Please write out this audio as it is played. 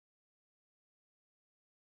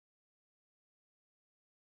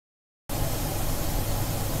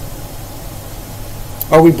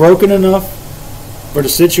Are we broken enough for the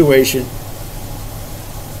situation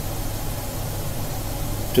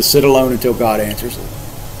to sit alone until God answers it?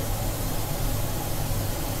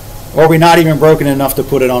 Or are we not even broken enough to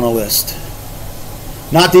put it on a list?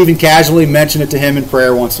 Not to even casually mention it to Him in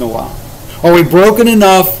prayer once in a while. Are we broken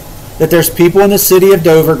enough that there's people in the city of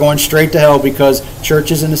Dover going straight to hell because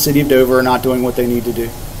churches in the city of Dover are not doing what they need to do?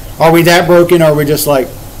 Are we that broken, or are we just like,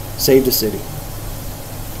 save the city?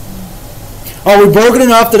 Are we broken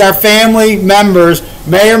enough that our family members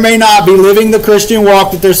may or may not be living the Christian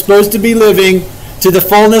walk that they're supposed to be living to the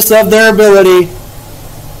fullness of their ability?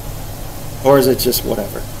 Or is it just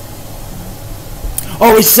whatever?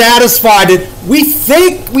 Are we satisfied that we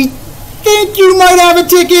think you might have a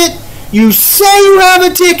ticket? You say you have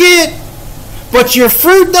a ticket, but your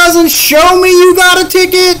fruit doesn't show me you got a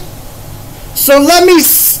ticket. So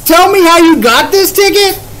tell me how you got this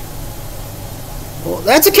ticket. Well,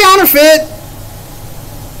 that's a counterfeit.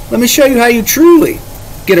 Let me show you how you truly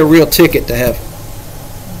get a real ticket to heaven.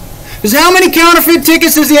 Because how many counterfeit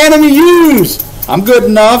tickets does the enemy use? I'm good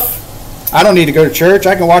enough. I don't need to go to church.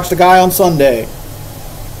 I can watch the guy on Sunday.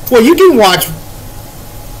 Well, you can watch.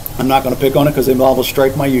 I'm not going to pick on it because they will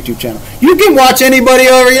strike my YouTube channel. You can watch anybody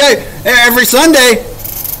every Sunday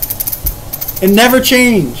and never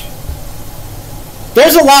change.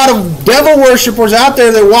 There's a lot of devil worshipers out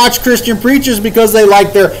there that watch Christian preachers because they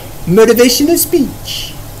like their motivational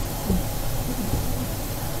speech,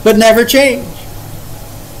 but never change.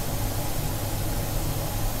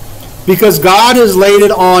 Because God has laid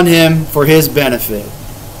it on him for his benefit.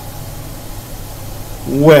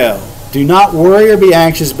 Well, do not worry or be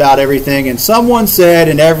anxious about everything. And someone said,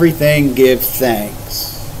 in everything give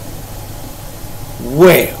thanks.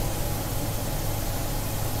 Well,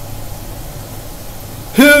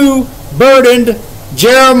 who burdened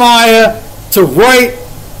Jeremiah to write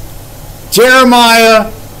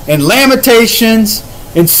Jeremiah and Lamentations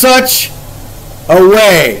in such a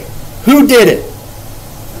way? Who did it?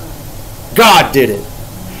 God did it.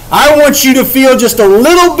 I want you to feel just a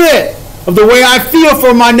little bit of the way I feel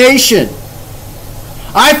for my nation.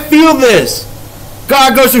 I feel this.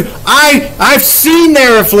 God goes through. I've seen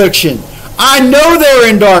their affliction. I know they're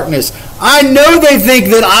in darkness. I know they think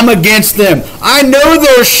that I'm against them. I know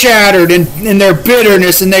they're shattered in their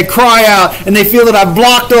bitterness, and they cry out and they feel that I've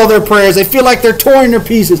blocked all their prayers. They feel like they're torn to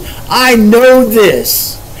pieces. I know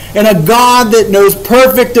this. And a God that knows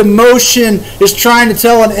perfect emotion is trying to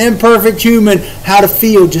tell an imperfect human how to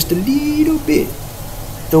feel just a little bit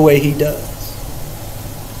the way he does.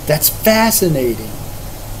 That's fascinating.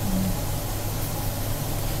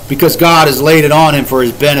 Because God has laid it on him for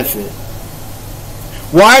his benefit.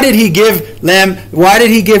 Why did he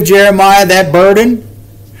give Jeremiah that burden?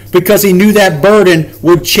 Because he knew that burden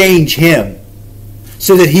would change him,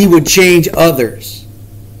 so that he would change others.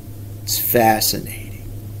 It's fascinating.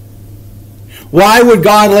 Why would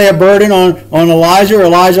God lay a burden on Elijah?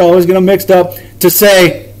 Elijah always get them mixed up to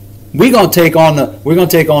say, we're going to take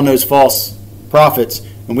on those false prophets,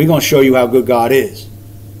 and we're going to show you how good God is.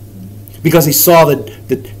 Because he saw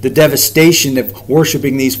the devastation that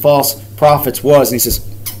worshiping these false prophets was. And he says,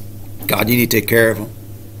 God, you need to take care of them.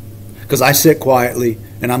 Because I sit quietly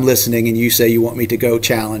and I'm listening, and you say you want me to go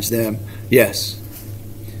challenge them. Yes.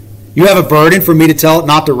 You have a burden for me to tell it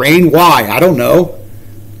not to rain? Why? I don't know.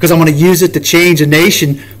 Because I'm going to use it to change a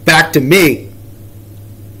nation back to me.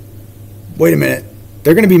 Wait a minute.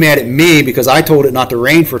 They're going to be mad at me because I told it not to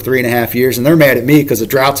rain for 3.5 years, and they're mad at me because the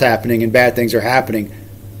drought's happening and bad things are happening.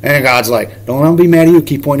 And God's like, don't be mad at you,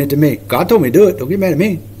 keep pointing it to me. God told me to do it, don't get mad at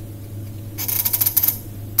me.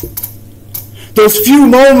 Those few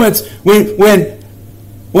moments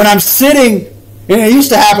when I'm sitting, and it used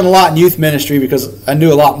to happen a lot in youth ministry because I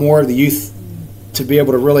knew a lot more of the youth to be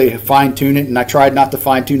able to really fine-tune it, and I tried not to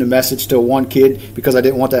fine-tune the message to one kid because I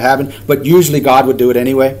didn't want that to happen, but usually God would do it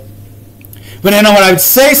anyway. But then when I would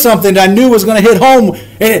say something that I knew was going to hit home,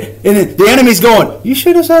 and the enemy's going, you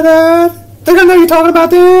should have said that. They're going to know you're talking about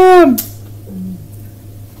them.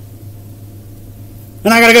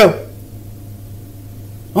 And I got to go,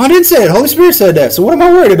 oh, I didn't say it. Holy Spirit said that, so what am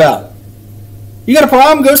I worried about? You got a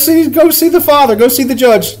problem? Go see the Father. Go see the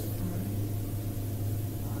judge.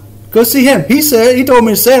 Go see him. He told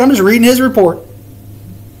me to say it. I'm just reading his report.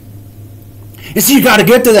 And so you got to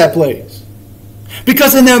get to that place.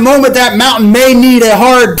 Because in that moment, that mountain may need a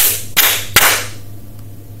hard...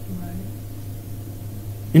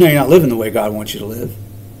 You know you're not living the way God wants you to live.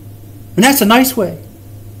 And that's a nice way.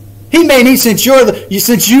 He may need, since you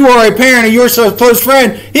are a parent and you're so close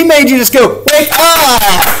friend, he made you just go, wake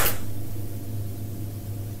up!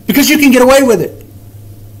 Because you can get away with it.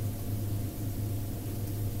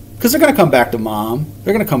 Because they're going to come back to mom.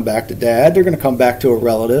 They're going to come back to dad. They're going to come back to a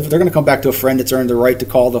relative. They're going to come back to a friend that's earned the right to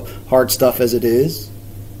call the hard stuff as it is.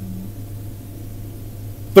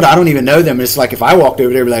 But I don't even know them. It's like if I walked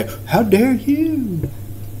over there, I'd be like, how dare you?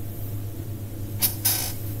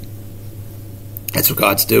 That's what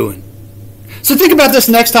God's doing. So think about this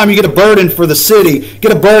next time you get a burden for the city,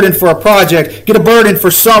 get a burden for a project, get a burden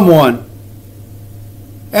for someone.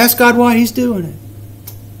 Ask God why He's doing it.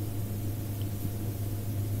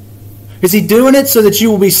 Is He doing it so that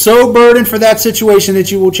you will be so burdened for that situation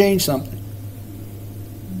that you will change something?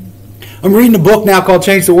 I'm reading a book now called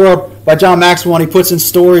Change the World by John Maxwell, and he puts in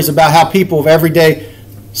stories about how people of everyday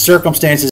circumstances